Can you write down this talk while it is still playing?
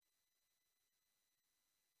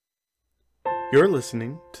You're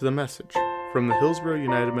listening to The Message from the Hillsboro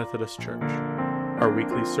United Methodist Church, our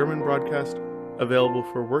weekly sermon broadcast available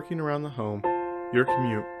for working around the home, your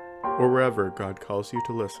commute, or wherever God calls you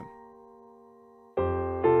to listen.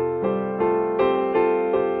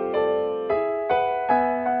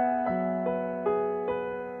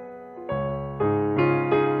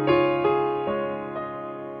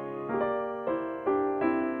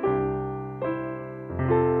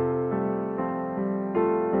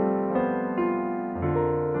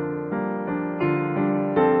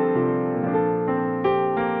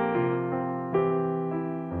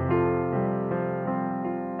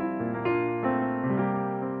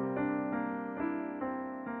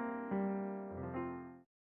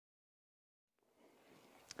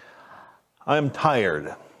 I'm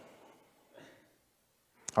tired.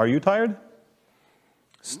 Are you tired?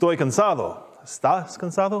 Estoy cansado. ¿Estás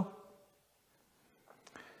cansado?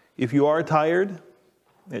 If you are tired,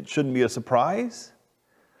 it shouldn't be a surprise.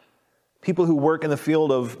 People who work in the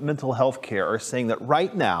field of mental health care are saying that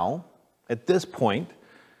right now, at this point,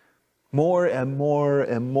 more and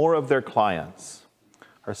more of their clients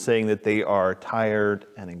are saying that they are tired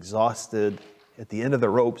and exhausted, at the end of the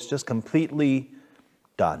ropes, just completely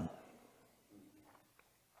done.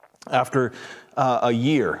 After a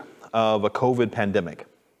year of a COVID pandemic,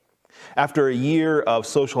 after a year of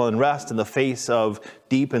social unrest in the face of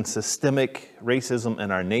deep and systemic racism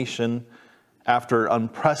in our nation, after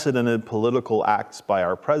unprecedented political acts by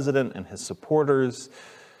our president and his supporters,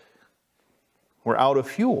 we're out of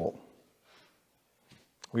fuel.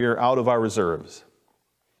 We are out of our reserves.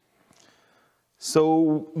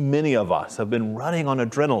 So many of us have been running on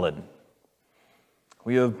adrenaline.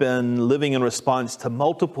 We have been living in response to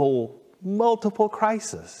multiple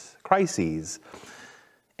crises.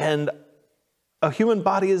 And a human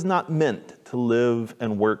body is not meant to live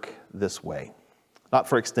and work this way, not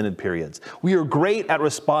for extended periods. We are great at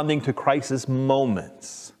responding to crisis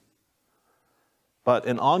moments. But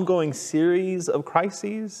an ongoing series of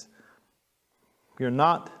crises, we are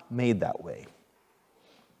not made that way.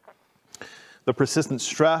 The persistent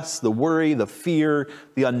stress, the worry, the fear,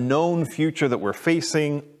 the unknown future that we're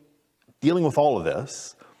facing, dealing with all of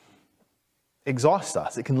this, exhausts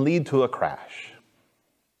us. It can lead to a crash.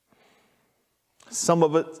 Some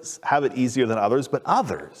of us have it easier than others, but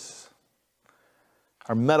others,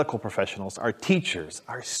 our medical professionals, our teachers,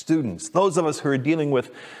 our students, those of us who are dealing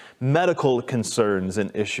with medical concerns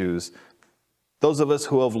and issues, those of us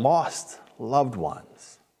who have lost loved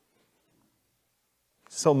ones.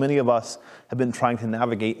 So many of us have been trying to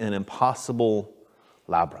navigate an impossible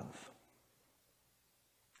labyrinth.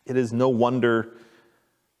 It is no wonder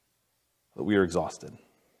that we are exhausted.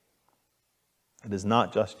 It is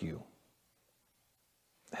not just you.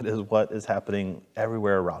 It is what is happening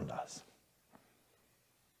everywhere around us.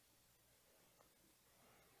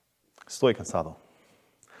 Estoy cansado.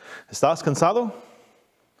 ¿Estás cansado?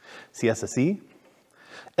 Si es así,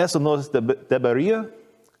 eso nos debería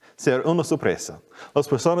ser una sorpresa. Las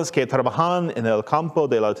personas que trabajan en el campo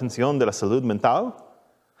de la atención de la salud mental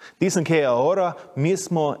dicen que ahora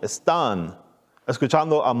mismo están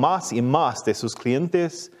escuchando a más y más de sus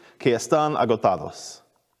clientes que están agotados.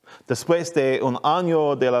 Después de un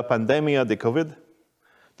año de la pandemia de COVID,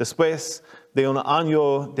 después de un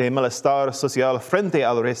año de malestar social frente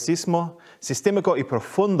al racismo sistémico y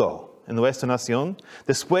profundo en nuestra nación,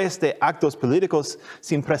 después de actos políticos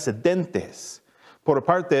sin precedentes por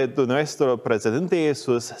parte de nuestro presidente y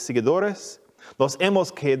sus seguidores, nos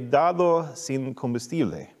hemos quedado sin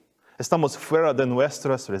combustible. Estamos fuera de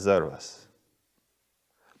nuestras reservas.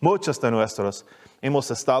 Muchos de nosotros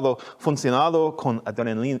hemos estado funcionando con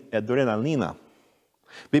adrenalina,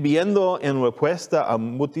 viviendo en respuesta a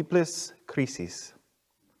múltiples crisis.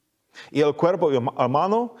 Y el cuerpo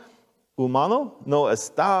humano no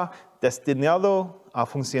está destinado a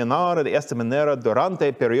funcionar de esta manera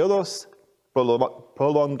durante periodos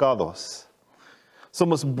prolongados.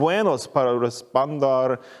 Somos buenos para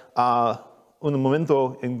responder a un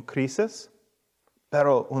momento en crisis,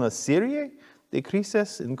 pero una serie de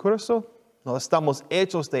crisis en curso no estamos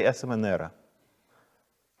hechos de esa manera.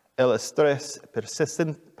 El estrés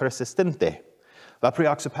persistente, la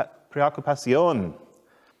preocupación,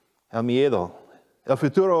 el miedo, el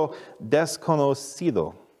futuro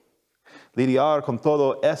desconocido, lidiar con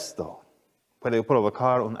todo esto puede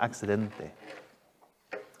provocar un accidente.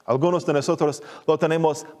 Algunos de nosotros lo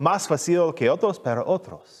tenemos más fácil que otros,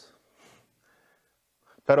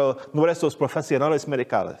 pero nuestros profesionales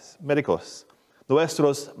médicos,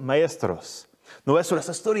 nuestros maestros, nuestros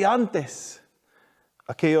estudiantes,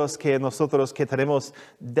 aquellos que nosotros que tenemos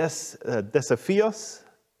desafíos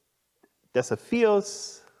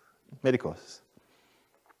médicos,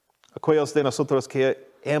 Aquellos de nosotros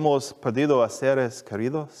que hemos perdido a seres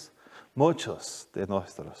queridos, muchos de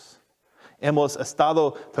nosotros hemos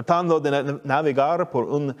estado tratando de navegar por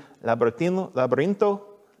un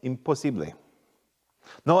laberinto imposible.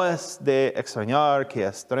 No es de extrañar que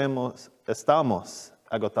estamos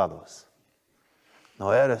agotados.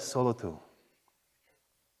 No eres solo tú.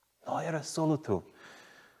 No eres solo tú.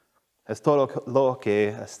 Es todo lo que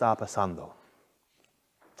está pasando.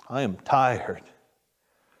 I am tired.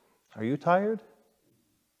 Are you tired?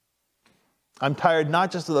 I'm tired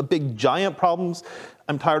not just of the big giant problems,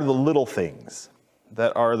 I'm tired of the little things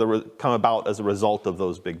that come about as a result of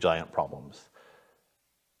those big giant problems.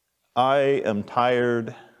 I am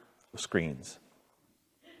tired of screens.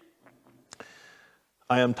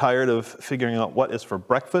 I am tired of figuring out what is for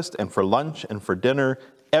breakfast and for lunch and for dinner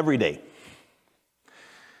every day.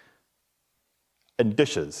 And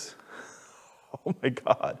dishes. Oh my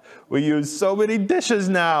God, we use so many dishes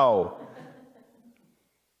now.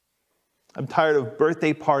 I'm tired of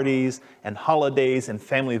birthday parties and holidays and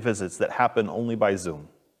family visits that happen only by Zoom.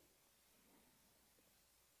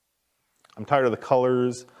 I'm tired of the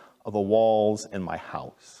colors of the walls in my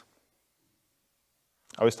house.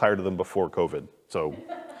 I was tired of them before COVID, so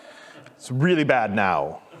it's really bad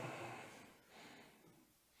now.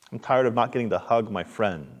 I'm tired of not getting to hug my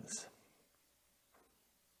friends.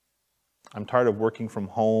 I'm tired of working from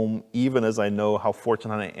home, even as I know how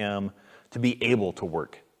fortunate I am to be able to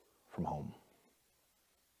work from home.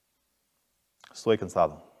 Estoy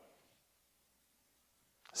cansado.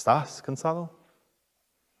 ¿Estás cansado?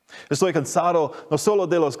 Estoy cansado no solo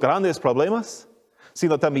de los grandes problemas,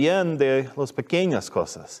 sino también de las pequeñas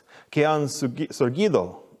cosas que han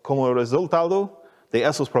surgido como resultado de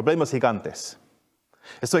esos problemas gigantes.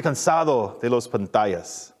 Estoy cansado de las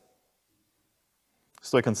pantallas.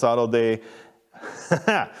 Estoy cansado de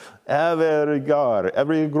averiguar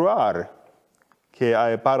que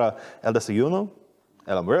hay para el desayuno,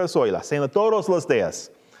 el almuerzo y la cena todos los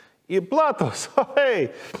días. Y platos,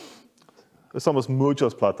 hey, usamos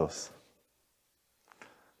muchos platos.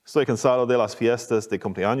 Estoy cansado de las fiestas de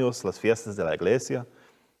cumpleaños, las fiestas de la iglesia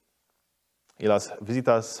y las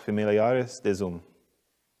visitas familiares de Zoom.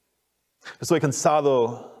 Estoy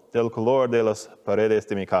cansado del color de las paredes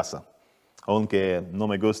de mi casa, aunque no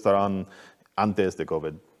me gustarán antes de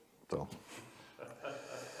COVID. So.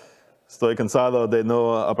 Estoy cansado de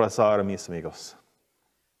no abrazar a mis amigos.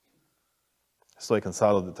 Estoy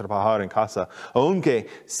cansado de trabajar en casa, aunque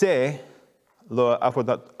sé lo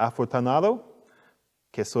afortunado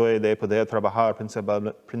que soy de poder trabajar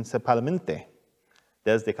principalmente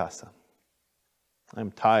desde casa.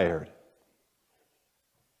 I'm tired.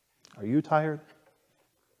 Are you tired?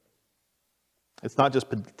 It's not just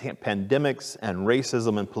pandemics and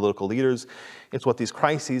racism and political leaders. It's what these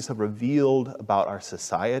crises have revealed about our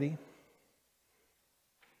society.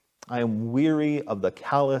 I am weary of the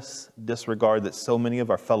callous disregard that so many of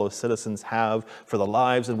our fellow citizens have for the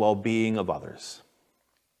lives and well-being of others.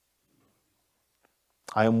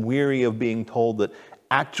 I am weary of being told that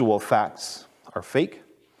actual facts are fake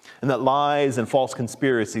and that lies and false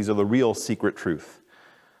conspiracies are the real secret truth.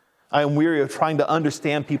 I am weary of trying to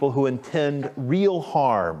understand people who intend real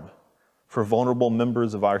harm for vulnerable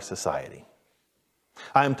members of our society.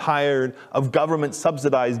 I am tired of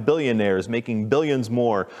government-subsidized billionaires making billions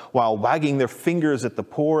more while wagging their fingers at the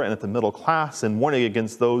poor and at the middle class and warning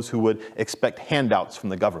against those who would expect handouts from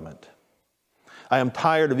the government. I am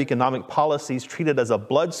tired of economic policies treated as a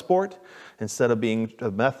blood sport instead of being a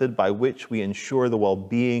method by which we ensure the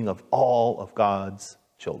well-being of all of God's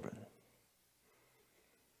children.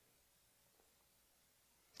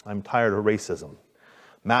 I'm tired of racism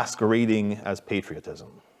masquerading as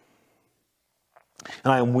patriotism.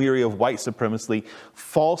 And I am weary of white supremacy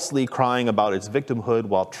falsely crying about its victimhood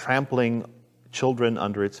while trampling children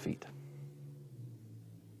under its feet.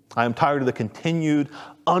 I am tired of the continued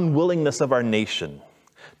unwillingness of our nation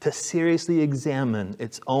to seriously examine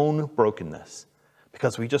its own brokenness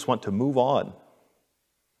because we just want to move on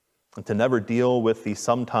and to never deal with the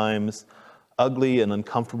sometimes ugly and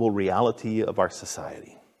uncomfortable reality of our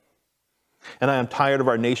society. And I am tired of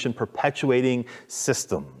our nation perpetuating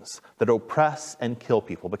systems that oppress and kill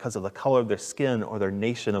people because of the color of their skin or their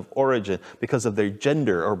nation of origin, because of their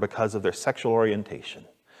gender or because of their sexual orientation.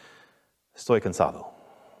 Estoy cansado.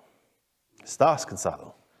 ¿Estás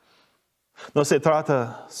cansado? No se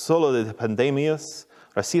trata solo de pandemias,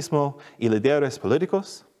 racismo y líderes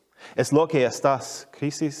políticos. Es lo que estas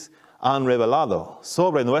crisis han revelado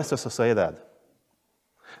sobre nuestra sociedad.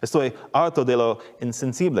 Estoy harto de lo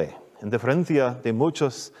insensible, en diferencia de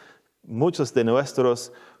muchos de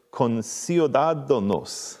nuestros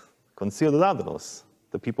conciudadanos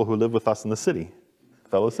the people who live with us in the city,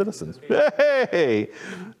 fellow citizens. Hey!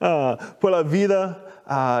 Por la vida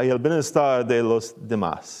y el bienestar de los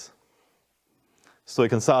demás. Estoy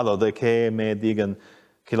cansado de que me digan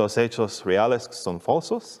que los hechos reales son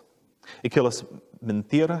falsos y que las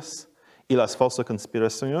mentiras y las falsas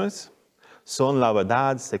conspiraciones son la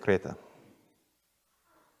verdad secreta.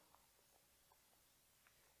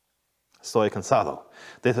 Estoy cansado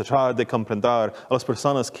de tratar de comprender a las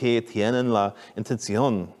personas que tienen la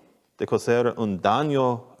intención de causar un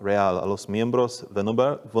daño real a los miembros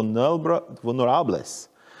vulnerables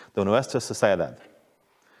de nuestra sociedad.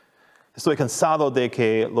 Estoy cansado de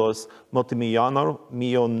que los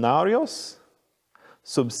multimillonarios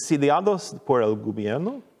subsidiados por el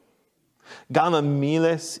gobierno ganan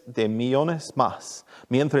miles de millones más,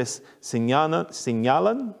 mientras señalan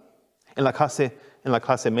en la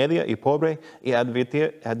clase media y pobre y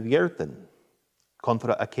advierten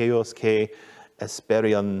contra aquellos que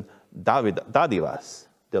esperan dádivas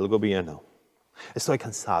del gobierno. Estoy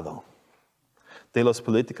cansado de las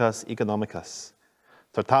políticas económicas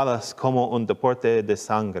tratadas como un deporte de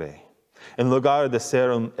sangre, en lugar de ser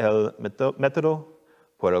el método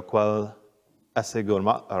por el cual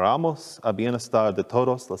aseguramos el bienestar de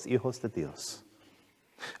todos los hijos de Dios.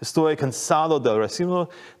 Estoy cansado del racismo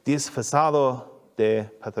disfrazado de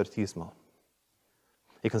patriotismo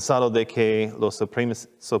y cansado de que la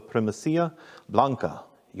supremacía blanca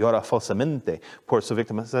llora falsamente por su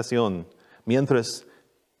victimización mientras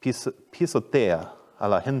pisotea a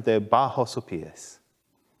la gente bajo sus pies.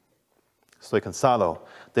 Estoy cansado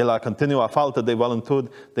de la continua falta de voluntad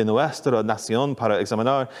de nuestra nación para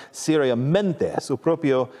examinar seriamente su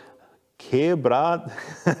propio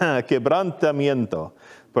quebrantamiento,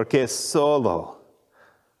 porque solo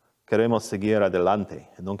queremos seguir adelante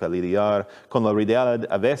y nunca lidiar con la realidad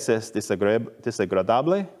a veces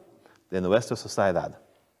desagradable de nuestra sociedad.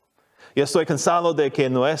 Y estoy cansado de que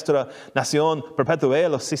nuestra nación perpetúe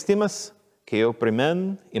los sistemas que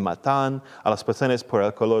oprimen y matan a las personas por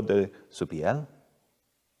el color de su piel,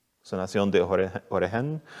 su nación de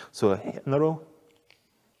origen, su género,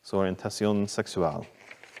 su orientación sexual.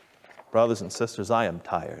 Brothers and sisters, I am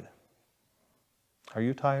tired. Are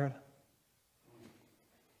you tired?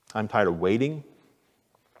 I'm tired of waiting.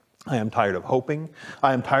 I am tired of hoping.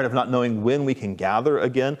 I am tired of not knowing when we can gather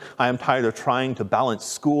again. I am tired of trying to balance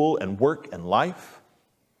school and work and life.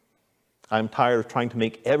 I am tired of trying to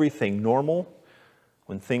make everything normal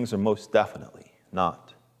when things are most definitely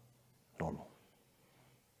not normal.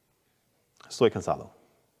 Estoy cansado.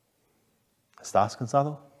 ¿Estás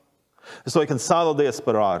cansado? Estoy cansado de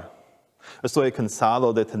esperar. Estoy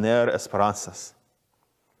cansado de tener esperanzas.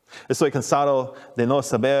 Estoy cansado de no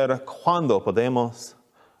saber cuándo podemos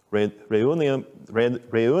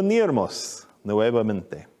reunirnos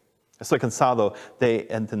nuevamente. Estoy cansado de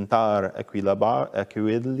intentar equilibrar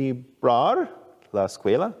la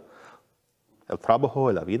escuela, el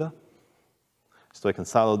trabajo y la vida. Estoy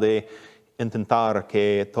cansado de intentar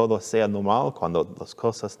que todo sea normal cuando las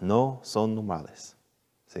cosas no son normales.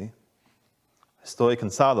 ¿Sí? Estoy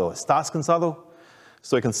cansado. ¿Estás cansado?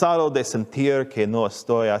 Estoy cansado de sentir que no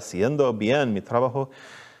estoy haciendo bien mi trabajo.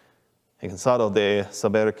 Estoy cansado de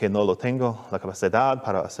saber que no lo tengo la capacidad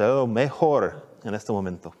para hacerlo mejor en este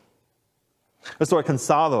momento. Estoy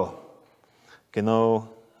cansado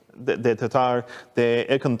de tratar de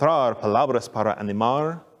encontrar palabras para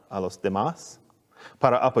animar a los demás,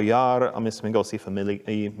 para apoyar a mis amigos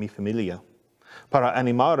y mi familia, para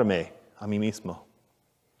animarme a mí mismo.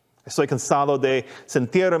 Estoy cansado de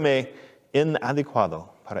sentirme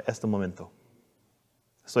inadecuado para este momento.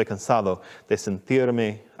 Estoy cansado de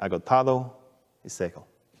sentirme agotado y seco.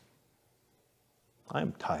 I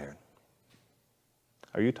am tired.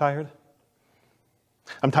 Are you tired?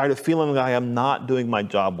 I'm tired of feeling like I am not doing my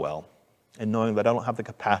job well and knowing that I don't have the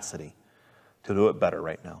capacity to do it better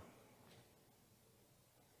right now.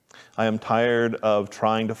 I am tired of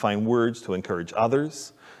trying to find words to encourage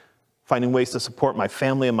others, finding ways to support my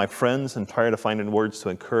family and my friends, and tired of finding words to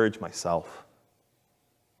encourage myself.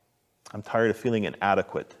 I'm tired of feeling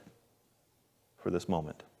inadequate for this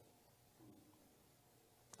moment.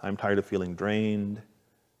 I'm tired of feeling drained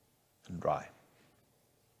and dry.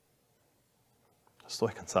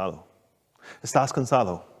 Estoy cansado. ¿Estás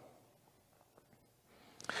cansado?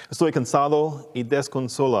 Estoy cansado y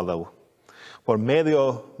desconsolado por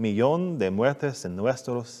 500,000 de muertes en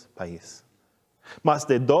nuestro país. Más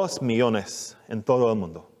de 2 millones en todo el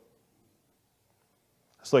mundo.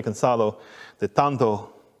 Estoy cansado de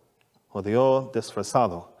tanto odio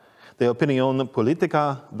disfrazado, de opinión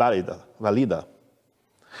política válida,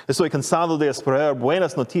 Estoy cansado de esperar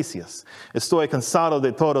buenas noticias. Estoy cansado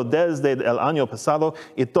de todo desde el año pasado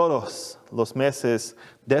y todos los meses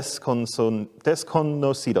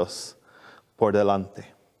desconocidos por delante.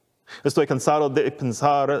 Estoy cansado de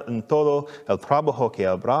pensar en todo el trabajo que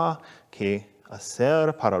habrá que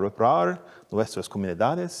hacer para reparar nuestras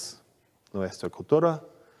comunidades, nuestra cultura,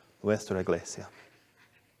 nuestra iglesia.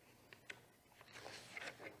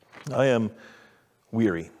 I am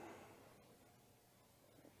weary.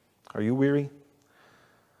 Are you weary?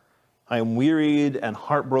 I am wearied and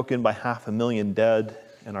heartbroken by 500,000 dead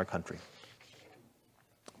in our country.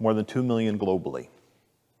 More than 2 million globally.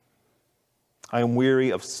 I am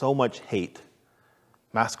weary of so much hate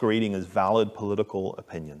masquerading as valid political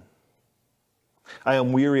opinion. I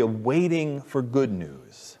am weary of waiting for good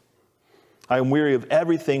news. I am weary of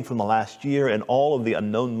everything from the last year and all of the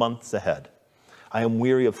unknown months ahead. I am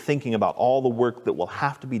weary of thinking about all the work that will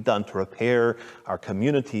have to be done to repair our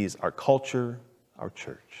communities, our culture, our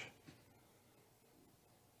church.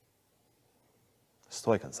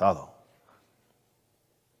 Estoy cansado.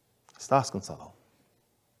 ¿Estás cansado?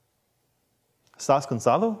 ¿Estás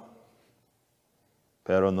cansado?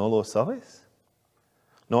 ¿Pero no lo sabes?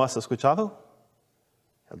 ¿No has escuchado?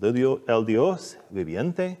 El Dios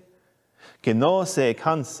viviente, que no se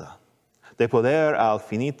cansa de poder al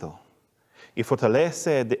finito y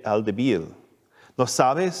fortalece al débil. ¿No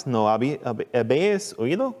sabes? ¿No habéis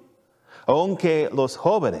oído? Aunque los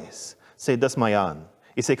jóvenes se desmayan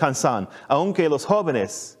y se cansan, aunque los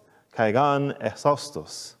jóvenes caigan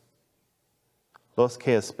exhaustos, los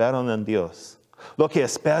que esperan en Dios, los que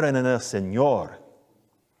esperan en el Señor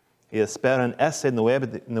y esperan ese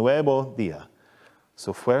nuevo día,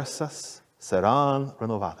 sus fuerzas serán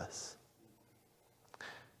renovadas.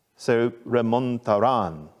 Se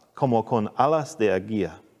remontarán como con alas de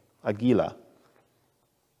águila.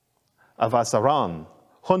 Avanzarán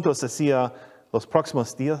juntos hacia los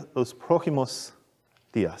próximos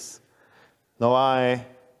días. No hay,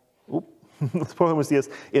 los próximos días,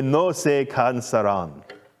 y no se cansarán.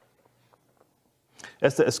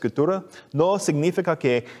 Esta escritura no significa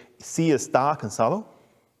que si está cansado,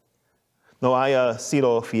 no haya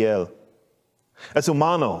sido fiel. Es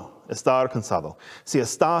humano estar cansado. Si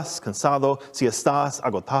estás cansado, si estás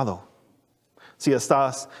agotado, si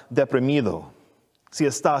estás deprimido, si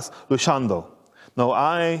estás luchando, no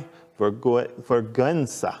hay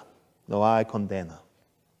vergüenza, no hay condena.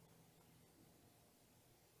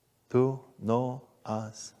 Tú no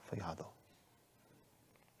has fallado.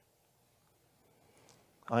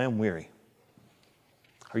 I am weary.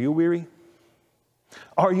 Are you weary?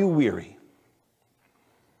 Are you weary?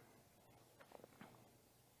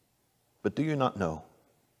 But do you not know?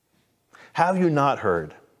 Have you not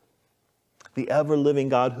heard? The ever-living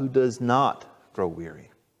God who does not grow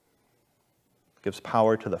weary gives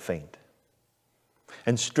power to the faint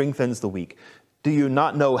and strengthens the weak. Do you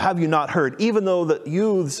not know? Have you not heard? Even though the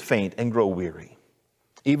youths faint and grow weary,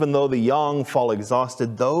 even though the young fall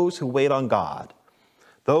exhausted, those who wait on God,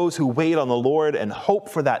 those who wait on the Lord and hope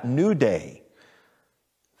for that new day,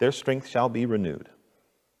 their strength shall be renewed.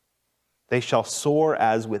 They shall soar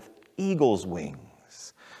as with eagle's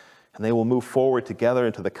wings, and they will move forward together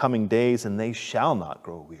into the coming days, and they shall not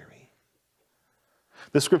grow weary.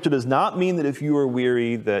 The scripture does not mean that if you are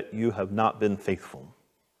weary that you have not been faithful.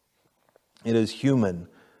 It is human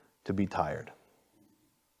to be tired.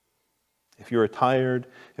 If you are tired,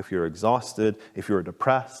 if you're exhausted, if you're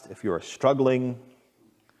depressed, if you are struggling,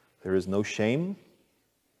 there is no shame,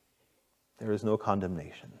 there is no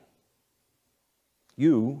condemnation.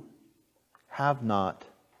 You have not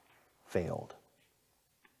failed.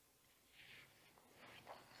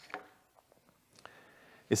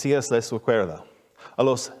 Isaías les recuerda a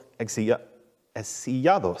los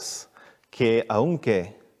exiliados que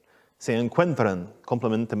aunque se encuentran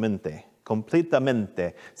completamente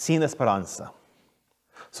sin esperanza,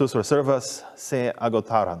 sus reservas se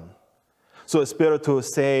agotaron, su espíritu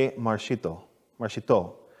se marchitó,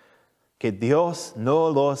 que Dios no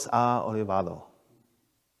los ha olvidado.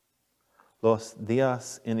 Los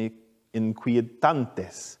días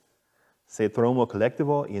inquietantes se tornó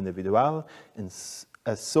colectivo y individual es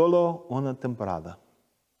solo una temporada.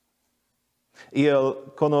 Y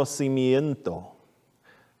el conocimiento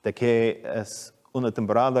de que es una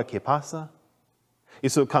temporada que pasa y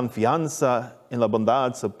su confianza en la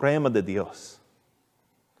bondad suprema de Dios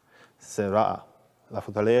será la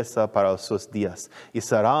fortaleza para sus días y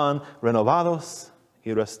serán renovados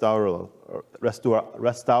y restaurados.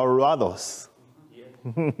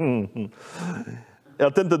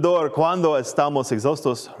 El tentador, cuando estamos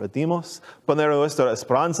exhaustos, retimos poner nuestra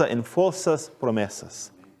esperanza en falsas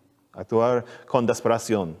promesas. actuar con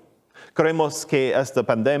desesperación. Queremos que esta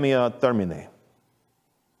pandemia termine.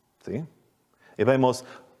 ¿Sí? Y vemos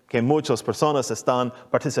que muchas personas están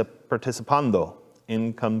participando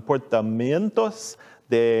en comportamientos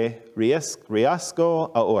de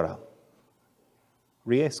riesgo ahora.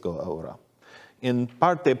 En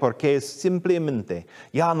parte porque simplemente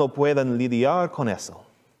ya no pueden lidiar con eso.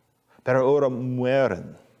 Pero ahora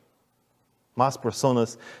mueren más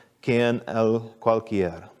personas que en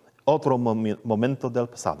cualquier otro momento del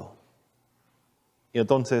pasado. Y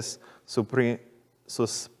entonces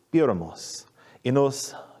suspiramos y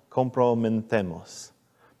nos comprometemos.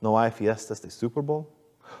 No hay fiestas de Super Bowl,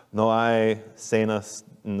 no hay cenas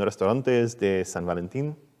en restaurantes de San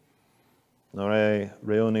Valentín, no hay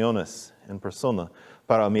reuniones en persona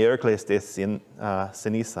para miércoles de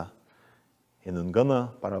ceniza y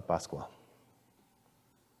ninguna para Pascua.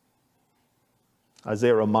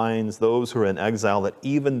 Isaiah reminds those who are in exile that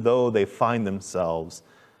even though they find themselves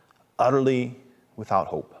utterly without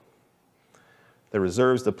hope, their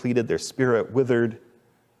reserves depleted, their spirit withered,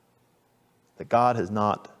 that God has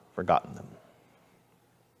not forgotten them.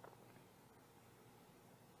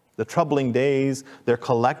 The troubling days, their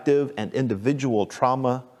collective and individual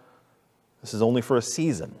trauma, this is only for a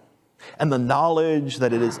season. And the knowledge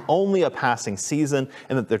that it is only a passing season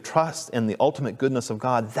and that their trust in the ultimate goodness of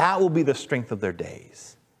God, that will be the strength of their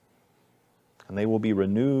days. And they will be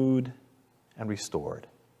renewed and restored.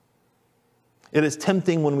 It is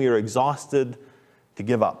tempting when we are exhausted to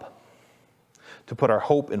give up, to put our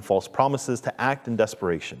hope in false promises, to act in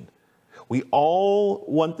desperation. We all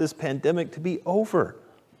want this pandemic to be over.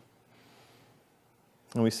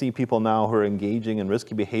 And we see people now who are engaging in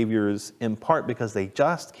risky behaviors in part because they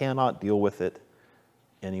just cannot deal with it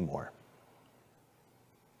anymore.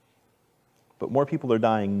 But more people are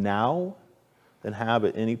dying now than have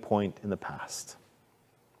at any point in the past.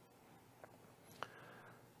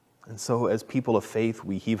 And so as people of faith,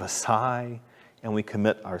 we heave a sigh and we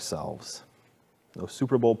commit ourselves. No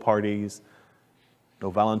Super Bowl parties, no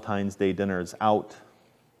Valentine's Day dinners out,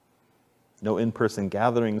 no in-person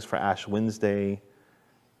gatherings for Ash Wednesday,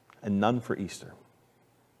 and none for Easter.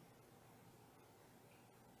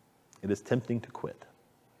 It is tempting to quit.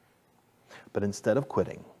 But instead of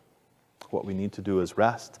quitting, what we need to do is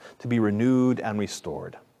rest, to be renewed and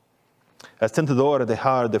restored. Es tentador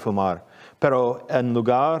dejar de fumar, pero en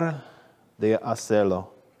lugar de hacerlo,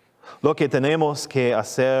 lo que tenemos que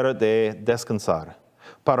hacer de descansar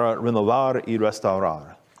para renovar y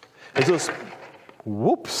restaurar.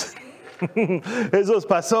 Jesús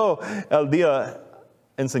pasó el día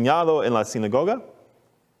enseñado en la sinagoga,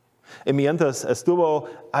 y mientras estuvo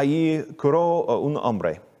allí curó a un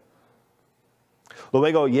hombre.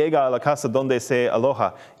 Luego llega a la casa donde se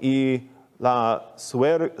aloja y la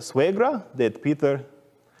suegra de Peter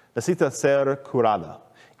necesita ser curada.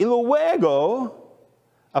 Y luego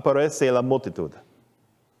aparece la multitud.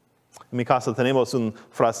 En mi casa tenemos una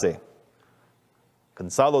frase,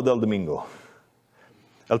 cansado del domingo.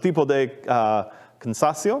 El tipo de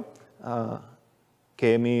cansancio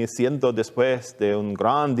que me siento después de un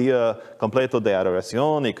gran día completo de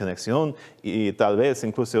adoración y conexión y tal vez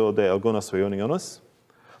incluso de algunas reuniones.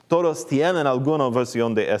 Todos tienen alguna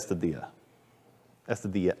versión de este día.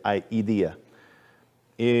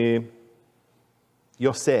 Y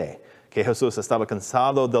yo sé que Jesús estaba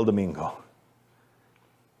cansado del domingo.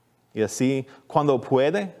 Y así, cuando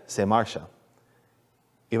puede, se marcha.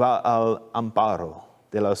 Y va al amparo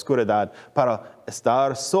de la oscuridad para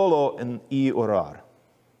estar solo y orar.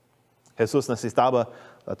 Jesús necesitaba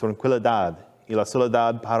la tranquilidad y la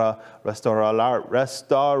soledad para restaurarla.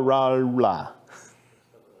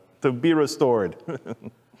 To be restored.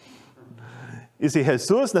 Y si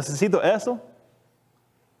Jesús necesita eso,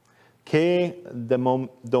 ¿qué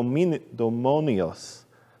demonios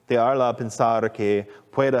te hará pensar que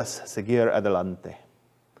puedas seguir adelante?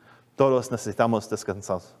 Todos necesitamos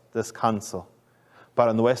descanso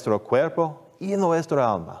para nuestro cuerpo y nuestra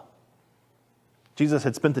alma. Jesus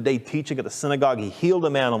had spent the day teaching at the synagogue. He healed a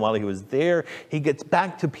man, and while he was there, he gets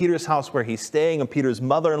back to Peter's house where he's staying, and Peter's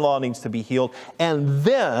mother-in-law needs to be healed. And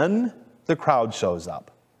then the crowd shows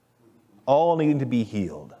up, all needing to be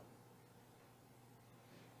healed.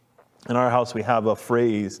 In our house, we have a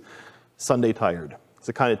phrase, Sunday tired. It's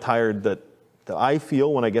the kind of tired that I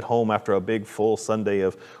feel when I get home after a big full Sunday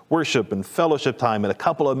of worship and fellowship time and a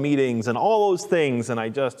couple of meetings and all those things, and I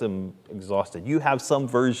just am exhausted. You have some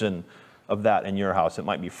version of that in your house. It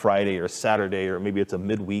might be Friday or Saturday, or maybe it's a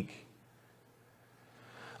midweek.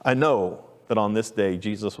 I know that on this day,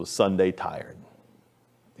 Jesus was Sunday tired,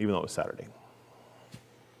 even though it was Saturday.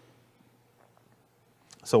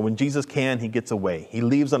 So when Jesus can, he gets away. He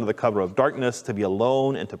leaves under the cover of darkness to be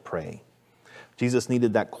alone and to pray. Jesus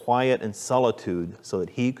needed that quiet and solitude so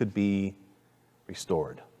that he could be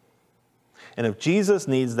restored. And if Jesus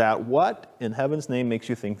needs that, what in heaven's name makes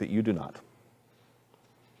you think that you do not?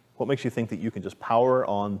 What makes you think that you can just power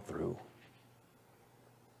on through?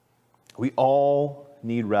 We all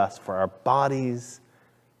need rest for our bodies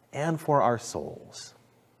and for our souls.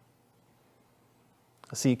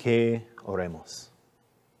 Así que oremos.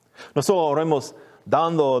 No solo oremos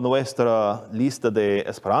dando nuestra lista de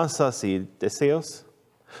esperanzas y deseos.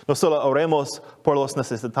 No solo oremos por los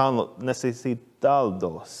necesitados,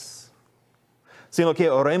 sino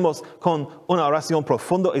que oremos con una oración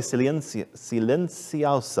profunda y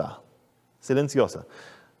silenciosa.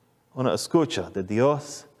 Una escucha de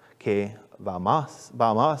Dios que va más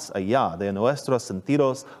allá de nuestros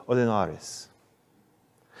sentidos ordinarios.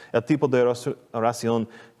 El tipo de oración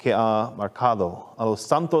que ha marcado a los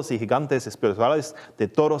santos y gigantes espirituales de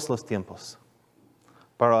todos los tiempos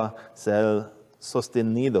para ser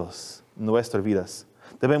sostenidos en nuestras vidas.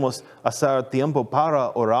 Debemos hacer tiempo para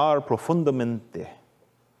orar profundamente.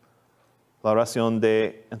 La oración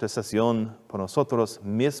de intercesión por nosotros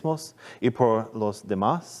mismos y por los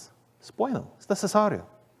demás es bueno, es necesario.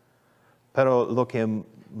 Pero por lo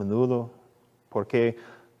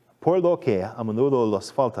que a menudo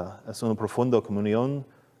les falta es una profunda comunión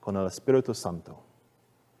con el Espíritu Santo.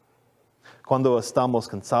 Cuando estamos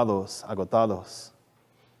cansados, agotados,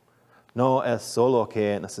 no es solo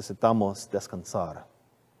que necesitamos descansar.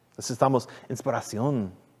 Necesitamos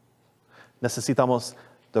inspiración. Necesitamos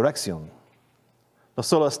dirección. No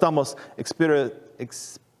solo estamos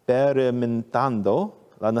experimentando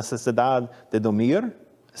la necesidad de dormir,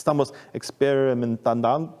 estamos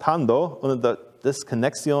experimentando una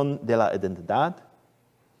desconexión de la identidad,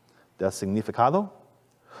 del significado,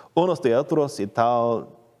 unos de otros y tal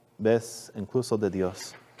vez incluso de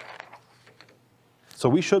Dios. So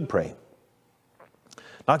we should pray.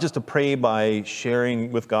 Not just to pray by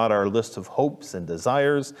sharing with God our list of hopes and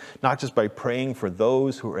desires, not just by praying for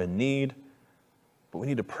those who are in need, but we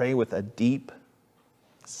need to pray with a deep,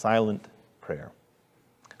 silent prayer.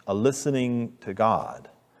 A listening to God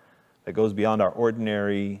that goes beyond our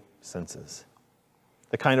ordinary senses.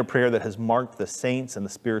 The kind of prayer that has marked the saints and the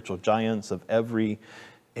spiritual giants of every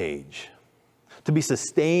age. To be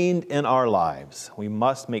sustained in our lives, we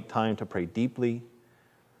must make time to pray deeply.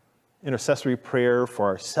 Intercessory prayer for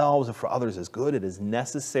ourselves and for others is good. It is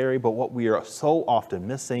necessary, but what we are so often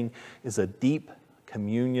missing is a deep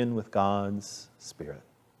communion with God's Spirit.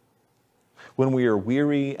 When we are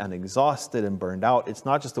weary and exhausted and burned out, it's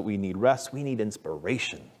not just that we need rest, we need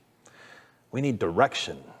inspiration. We need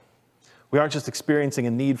direction. We aren't just experiencing a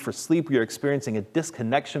need for sleep, we are experiencing a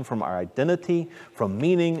disconnection from our identity, from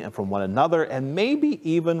meaning, and from one another, and maybe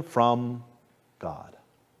even from God.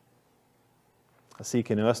 Así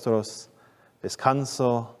que nuestro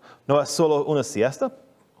descanso no es solo una siesta,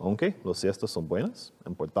 aunque las siestas son buenas,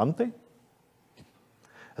 importante.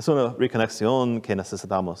 Es una reconexión que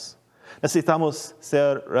necesitamos. Necesitamos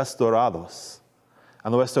ser restaurados a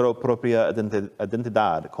nuestra propia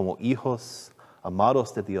identidad como hijos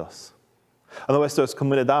amados de Dios, a nuestra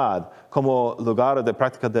comunidad como lugar de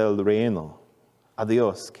práctica del reino, a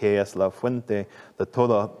Dios que es la fuente de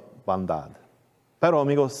toda bondad. Pero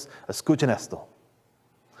amigos, escuchen esto.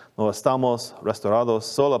 No estamos restaurados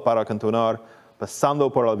solo para continuar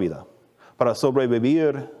pasando por la vida, para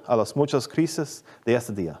sobrevivir a las muchas crisis de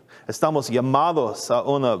este día. Estamos llamados a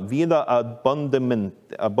una vida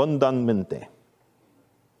abundantemente.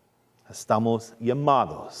 Estamos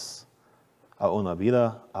llamados a una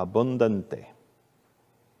vida abundante.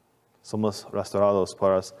 Somos restaurados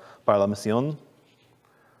para la misión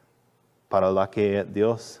para la que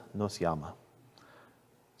Dios nos llama.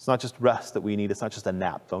 It's not just rest that we need. It's not just a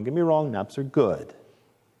nap. Don't get me wrong, naps are good.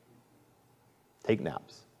 Take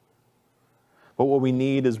naps. But what we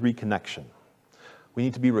need is reconnection. We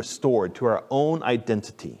need to be restored to our own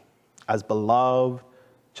identity as beloved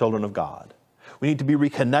children of God. We need to be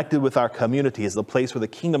reconnected with our community as the place where the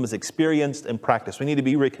kingdom is experienced and practiced. We need to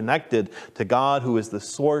be reconnected to God, who is the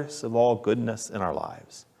source of all goodness in our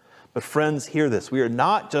lives. But friends, hear this. We are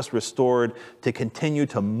not just restored to continue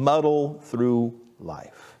to muddle through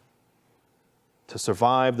life, to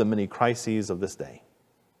survive the many crises of this day.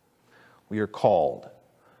 We are called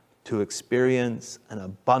to experience an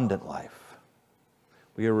abundant life.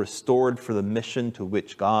 We are restored for the mission to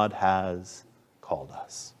which God has called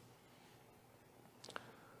us.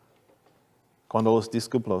 Cuando los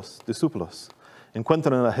discípulos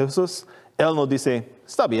encuentran a Jesús, Él no dice,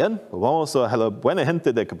 está bien, vamos a la buena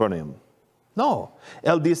gente de Capernaum. No,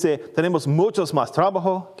 Él dice, tenemos muchos más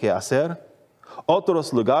trabajo que hacer,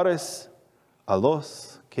 otros lugares a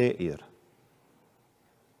los que ir.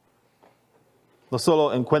 No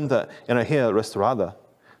solo encuentra energía restaurada,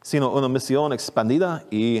 sino una misión expandida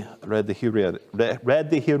y redirigida.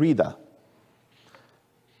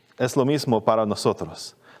 Es lo mismo para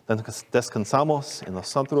nosotros. Descansamos en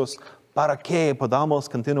nosotros para que podamos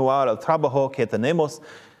continuar el trabajo que tenemos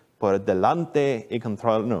por delante y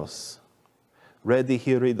encontrarnos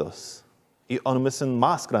redirigidos. Y una misión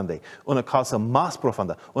más grande, una causa más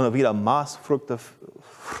profunda, una vida más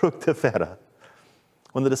fructífera.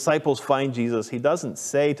 When the disciples find Jesus, he doesn't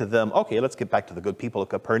say to them, okay, let's get back to the good people of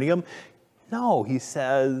Capernaum. No, he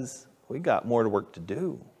says, we got more work to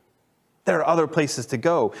do. There are other places to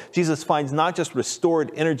go. Jesus finds not just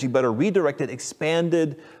restored energy, but a redirected,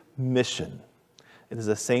 expanded mission. It is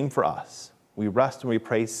the same for us. We rest and we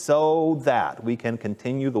pray so that we can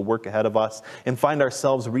continue the work ahead of us and find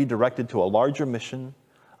ourselves redirected to a larger mission,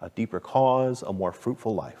 a deeper cause, a more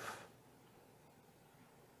fruitful life.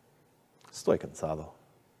 Estoy cansado.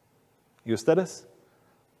 ¿Y ustedes?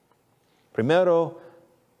 Primero,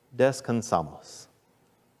 descansamos.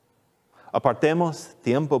 Apartemos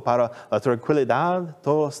tiempo para la tranquilidad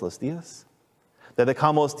todos los días.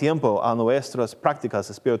 Dedicamos tiempo a nuestras prácticas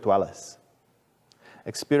espirituales.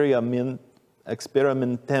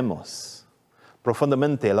 Experimentemos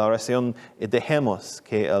profundamente la oración y dejemos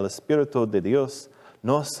que el Espíritu de Dios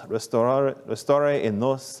nos restaure y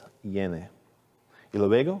nos llene. Y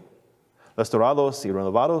luego, restaurados y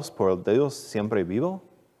renovados por el Dios siempre vivo,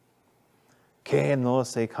 que no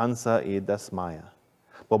se cansa y desmaya.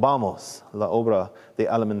 Volvamos la obra de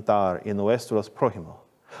alimentar en nuestros prójimos,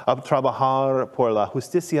 a trabajar por la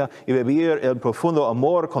justicia y vivir el profundo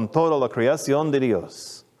amor con toda la creación de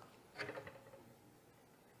Dios.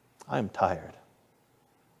 I am tired.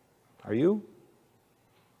 Are you?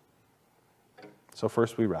 So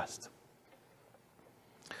first we rest.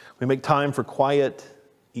 We make time for quiet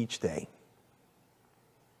each day.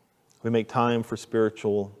 We make time for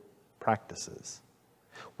spiritual practices.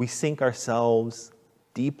 We sink ourselves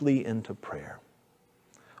deeply into prayer.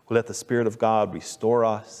 We let the Spirit of God restore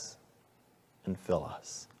us and fill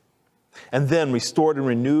us. And then, restored and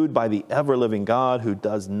renewed by the ever-living God who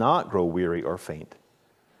does not grow weary or faint,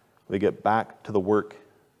 we get back to the work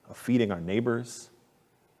of feeding our neighbors,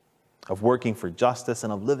 of working for justice,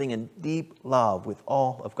 and of living in deep love with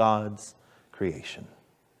all of God's creation.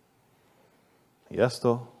 Y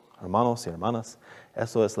esto, hermanos y hermanas,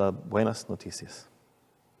 eso es las buenas noticias.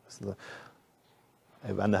 Es el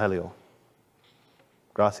Evangelio.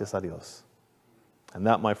 Gracias a Dios. And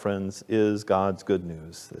that, my friends, is God's good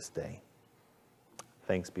news this day.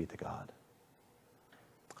 Thanks be to God.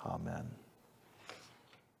 Amen.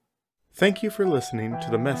 Thank you for listening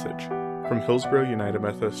to the message from Hillsboro United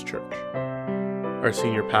Methodist Church. Our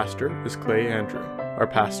senior pastor is Clay Andrew. Our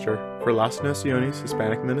pastor for Las Naciones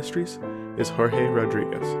Hispanic Ministries is Jorge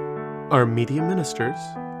Rodriguez. Our media ministers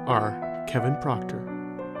are Kevin Proctor,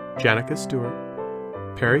 Janica Stewart,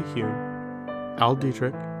 Perry Heun, Al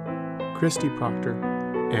Dietrich, Kristi Proctor,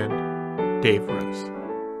 and Dave Rose.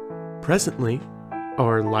 Presently,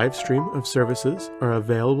 our live stream of services are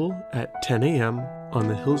available at 10 a.m. on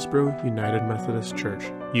the Hillsboro United Methodist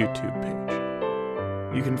Church YouTube page.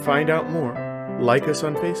 You can find out more, like us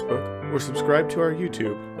on Facebook, or subscribe to our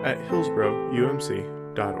YouTube at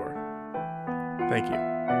hillsboroumc.org. Thank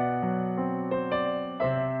you.